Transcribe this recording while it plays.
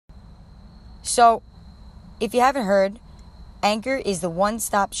So, if you haven't heard, Anchor is the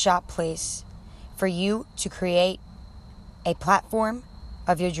one-stop shop place for you to create a platform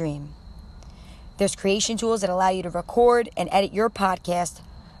of your dream. There's creation tools that allow you to record and edit your podcast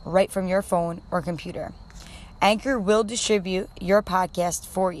right from your phone or computer. Anchor will distribute your podcast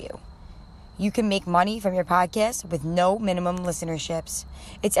for you. You can make money from your podcast with no minimum listenerships.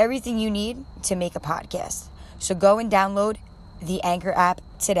 It's everything you need to make a podcast. So go and download the Anchor app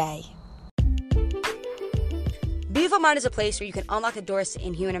today. Beautiful Mind is a place where you can unlock the doors to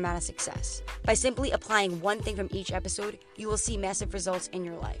inhuman amount of success. By simply applying one thing from each episode, you will see massive results in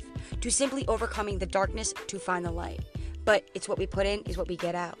your life. To simply overcoming the darkness to find the light. But it's what we put in is what we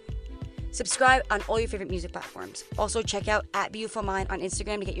get out. Subscribe on all your favorite music platforms. Also check out @BeautifulMind on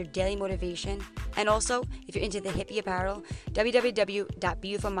Instagram to get your daily motivation. And also, if you're into the hippie apparel,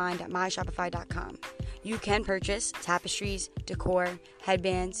 www.beautifulmind.myshopify.com. You can purchase tapestries, decor,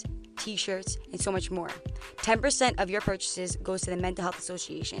 headbands, t-shirts, and so much more. 10% of your purchases goes to the Mental Health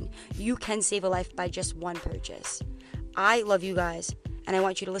Association. You can save a life by just one purchase. I love you guys, and I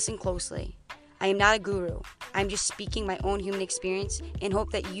want you to listen closely. I am not a guru. I'm just speaking my own human experience in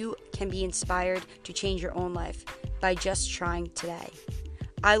hope that you can be inspired to change your own life by just trying today.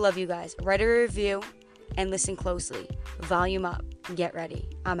 I love you guys. Write a review and listen closely. Volume up. Get ready.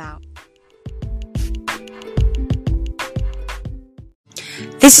 I'm out.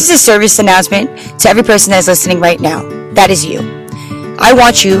 This is a service announcement to every person that's listening right now. That is you. I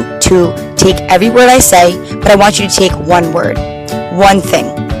want you to take every word I say, but I want you to take one word, one thing.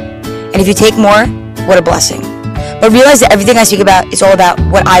 And if you take more, what a blessing. But realize that everything I speak about is all about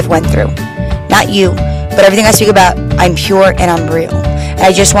what I've went through. Not you, but everything I speak about, I'm pure and I'm real. And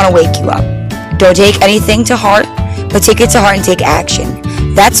I just want to wake you up. Don't take anything to heart, but take it to heart and take action.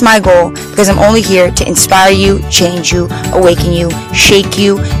 That's my goal, because I'm only here to inspire you, change you, awaken you, shake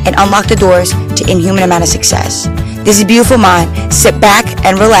you, and unlock the doors to inhuman amount of success. This is Beautiful Mind. Sit back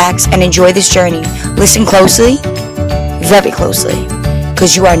and relax and enjoy this journey. Listen closely, very closely,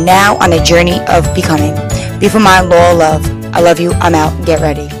 because you are now on a journey of becoming. Beautiful Mind, Law, Love. I love you. I'm out. Get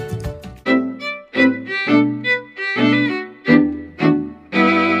ready.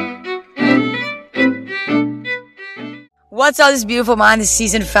 What's up, this is Beautiful Mind. This is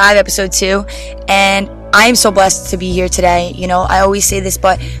season 5, episode 2, and I am so blessed to be here today. You know, I always say this,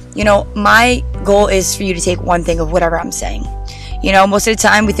 but, you know, my goal is for you to take one thing of whatever I'm saying. You know, most of the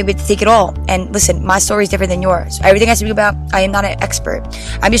time we think we have to take it all. And listen, my story is different than yours. Everything I speak about, I am not an expert.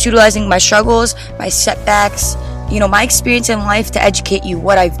 I'm just utilizing my struggles, my setbacks, you know, my experience in life to educate you,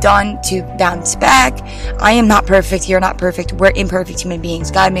 what I've done to bounce back. I am not perfect. You're not perfect. We're imperfect human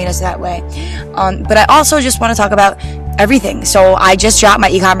beings. God made us that way. But I also just want to talk about everything. So I just dropped my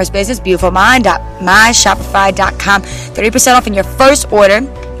e-commerce business, beautifulmind.myshopify.com. 30% off in your first order.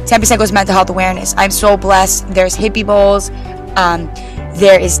 10% goes to mental health awareness. I'm so blessed. There's hippie bowls.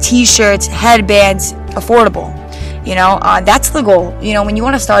 There is t-shirts, headbands, affordable. You know, that's the goal. You know, when you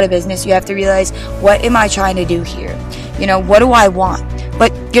want to start a business, you have to realize, what am I trying to do here? You know, what do I want?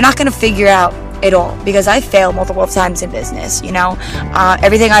 But you're not going to figure out it all, because I failed multiple times in business. You know,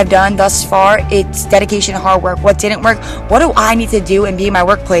 everything I've done thus far, it's dedication and hard work. What didn't work? What do I need to do and be in my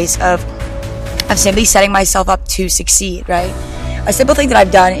workplace of simply setting myself up to succeed, right? A simple thing that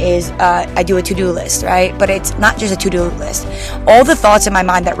I've done is I do a to-do list, right? But it's not just a to-do list. All the thoughts in my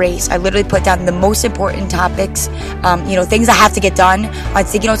mind that race, I literally put down the most important topics, you know, things I have to get done on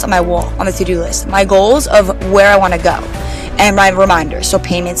sticky notes on my wall, on the to-do list. My goals of where I want to go. And my reminders, so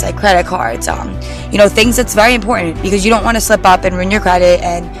payments like credit cards, you know, things that's very important, because you don't want to slip up and ruin your credit,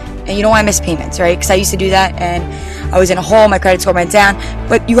 and you don't want to miss payments, right? Because I used to do that, and I was in a hole, my credit score went down.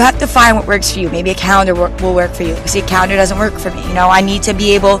 But you have to find what works for you. Maybe a calendar will work for you. See, a calendar doesn't work for me. You know, I need to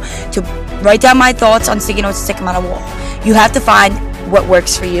be able to write down my thoughts on sticky notes and stick them on a wall. You have to find what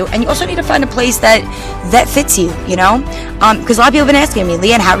works for you, and you also need to find a place that fits you. You know, because a lot of people have been asking me,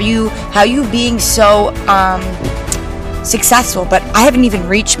 Leanne, how are you being so successful? But I haven't even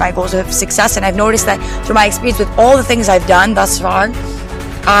reached my goals of success, and I've noticed that through my experience with all the things I've done thus far,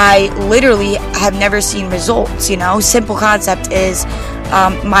 I literally have never seen results. You know, simple concept is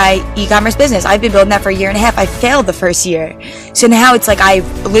my e-commerce business. I've been building that for a year and a half. I failed the first year, so now it's like I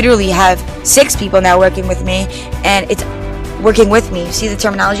literally have 6 people now working with me, and it's working with me. See the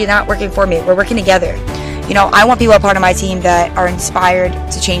terminology? They're not working for me. We're working together. You know, I want people a part of my team that are inspired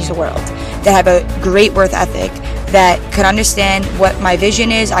to change the world, that have a great work ethic, that can understand what my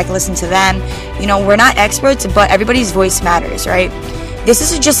vision is. I can listen to them. You know, we're not experts, but everybody's voice matters, right? this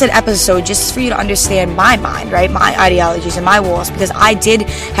is just an episode just for you to understand my mind, right? My ideologies and my walls, because I did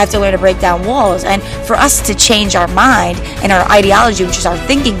have to learn to break down walls. And for us to change our mind and our ideology, which is our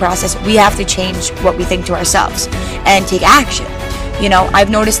thinking process, we have to change what we think to ourselves and take action. I've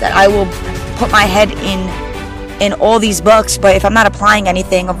noticed that I will put my head in all these books, but if I'm not applying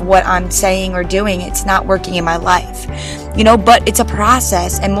anything of what I'm saying or doing, it's not working in my life. But it's a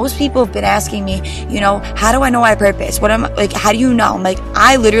process, and most people have been asking me, how do I know my purpose? How do you know? I'm like,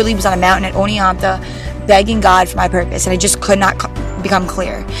 I literally was on a mountain at Oneonta begging God for my purpose, and I just could not become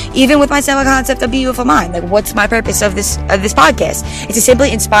clear. Even with my simple concept of Beautiful Mind, like, what's my purpose of this podcast? It's to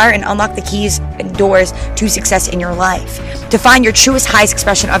simply inspire and unlock the keys and doors to success in your life, to find your truest, highest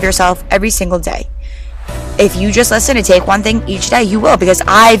expression of yourself every single day. If you just listen and take one thing each day, you will, because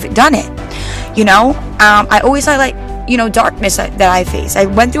I've done it. I always highlight, darkness that I face. I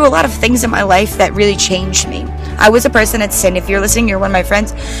went through a lot of things in my life that really changed me. I was a person that sinned. If you're listening, you're one of my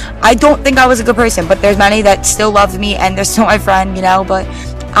friends. I don't think I was a good person, but there's many that still loved me, and they're still my friend, but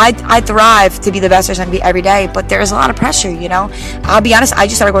I thrive to be the best person I can be every day, but there's a lot of pressure, I'll be honest, I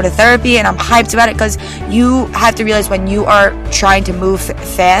just started going to therapy, and I'm hyped about it, because you have to realize when you are trying to move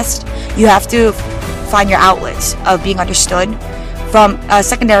fast, you have to find your outlets of being understood from a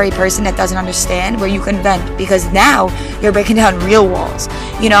secondary person that doesn't understand, where you can vent, because now you're breaking down real walls.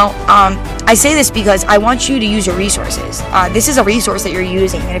 I say this because I want you to use your resources. This is a resource that you're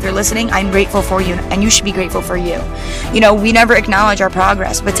using, and if you're listening, I'm grateful for you, and you should be grateful for you. We never acknowledge our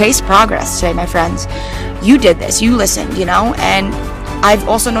progress, but taste progress today, my friends. You did this, you listened, and I've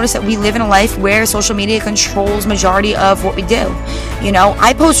also noticed that we live in a life where social media controls majority of what we do.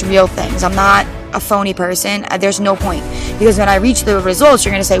 I post real things. I'm not a phony person. There's no point, because when I reach the results,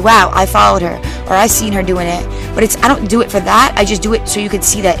 you're going to say, wow, I followed her, or I seen her doing it. But I don't do it for that. I just do it so you can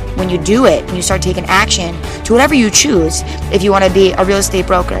see that when you do it and you start taking action to whatever you choose, if you want to be a real estate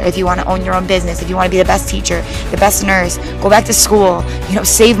broker, if you want to own your own business, if you want to be the best teacher, the best nurse, go back to school,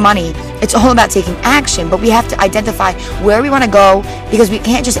 save money. It's all about taking action, but we have to identify where we want to go, because we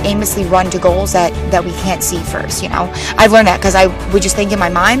can't just aimlessly run to goals that we can't see first. I've learned that, because I would just think in my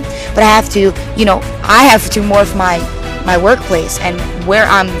mind, but I have to morph my workplace and where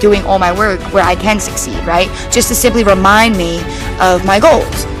I'm doing all my work, where I can succeed, right? Just to simply remind me of my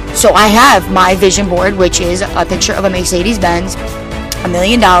goals. So I have my vision board, which is a picture of a Mercedes-Benz, $1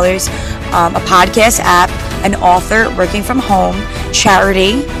 million, a podcast app, an author, working from home,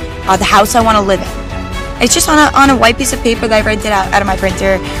 charity, the house I want to live in. It's just on a white piece of paper that I rented out of my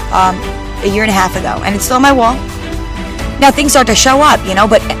printer a year and a half ago, and it's still on my wall. Now things start to show up,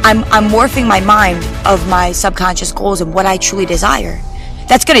 but I'm morphing my mind of my subconscious goals and what I truly desire.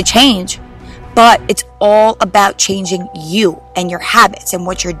 That's going to change, but it's all about changing you and your habits and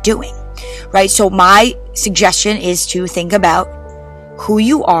what you're doing, right? So my suggestion is to think about who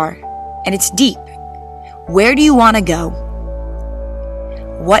you are, and it's deep. Where do you want to go?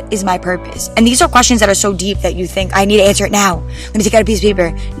 What is my purpose? And these are questions that are so deep that you think, I need to answer it now. Let me take out a piece of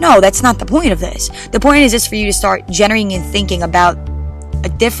paper. No, that's not the point of this. The point is just for you to start generating and thinking about a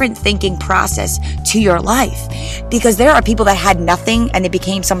different thinking process to your life. Because there are people that had nothing and they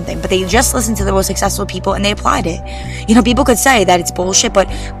became something, but they just listened to the most successful people and they applied it. People could say that it's bullshit, but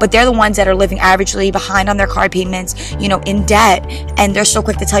they're the ones that are living averagely, behind on their car payments, in debt, and they're so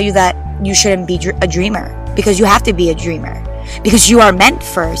quick to tell you that you shouldn't be a dreamer, because you have to be a dreamer. Because you are meant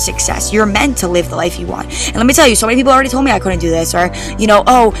for success. You're meant to live the life you want. And let me tell you, so many people already told me I couldn't do this. Or,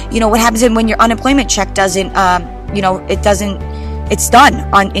 what happens when your unemployment check doesn't, it's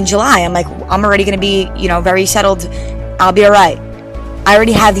done in July. I'm like, I'm already going to be, very settled. I'll be all right. I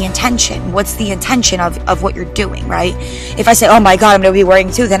already have the intention. What's the intention of what you're doing, right? If I say, oh my God, I'm going to be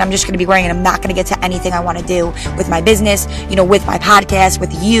worrying too, then I'm just going to be worrying and I'm not going to get to anything I want to do with my business, with my podcast,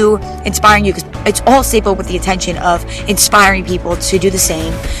 with you, inspiring you, because it's all stapled with the intention of inspiring people to do the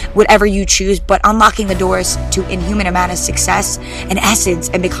same, whatever you choose, but unlocking the doors to inhuman amount of success and essence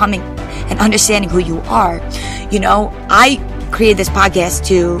and becoming and understanding who you are. I created this podcast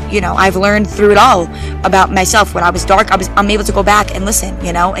to, I've learned through it all about myself. When I was dark, I'm able to go back and listen,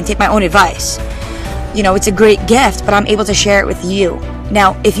 and take my own advice. It's a great gift, but I'm able to share it with you.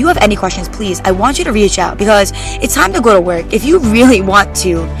 Now, if you have any questions, please, I want you to reach out, because it's time to go to work. If you really want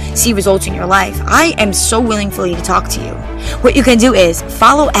to see results in your life, I am so willing for you to talk to you. What you can do is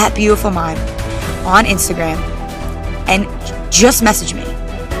follow @Beautiful Mind on Instagram and just message me.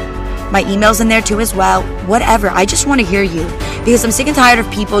 My email's in there too as well. Whatever. I just want to hear you, because I'm sick and tired of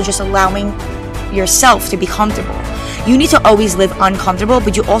people just allowing yourself to be comfortable. You need to always live uncomfortable,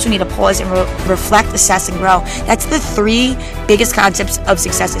 but you also need to pause and reflect, assess, and grow. That's the 3 biggest concepts of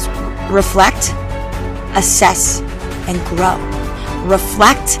success: is reflect, assess, and grow.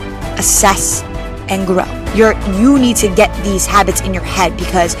 reflect, assess, and grow. You need to get these habits in your head,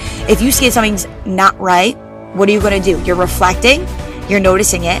 because if you see something's not right, what are you going to do? You're reflecting, you're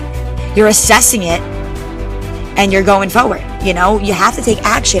noticing it, you're assessing it, and you're going forward. You know, you have to take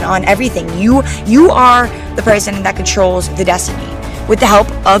action on everything. You are the person that controls the destiny with the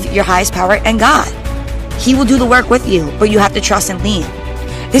help of your highest power and God. He will do the work with you, but you have to trust and lean.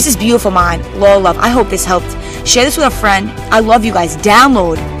 This is Beautiful Mind, Law of Love. I hope this helped. Share this with a friend. I love you guys.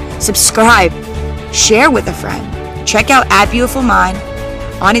 Download, subscribe, share with a friend. Check out @Beautiful Mind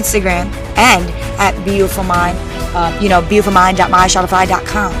on Instagram and @BeautifulMind,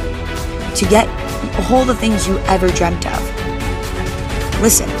 beautifulmind.myshopify.com to get all the things you ever dreamt of.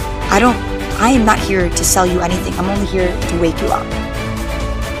 Listen, I am not here to sell you anything. I'm only here to wake you up.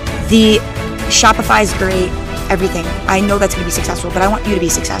 The Shopify is great, everything. I know that's going to be successful, but I want you to be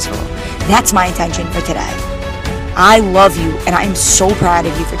successful. That's my intention for today. I love you, and I am so proud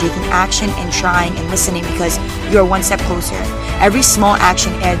of you for taking action and trying and listening, because you're one step closer. Every small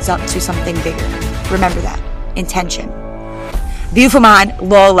action adds up to something bigger. Remember that. Intention. Beautiful Mind,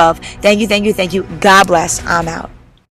 Law of Love. Thank you. God bless. I'm out.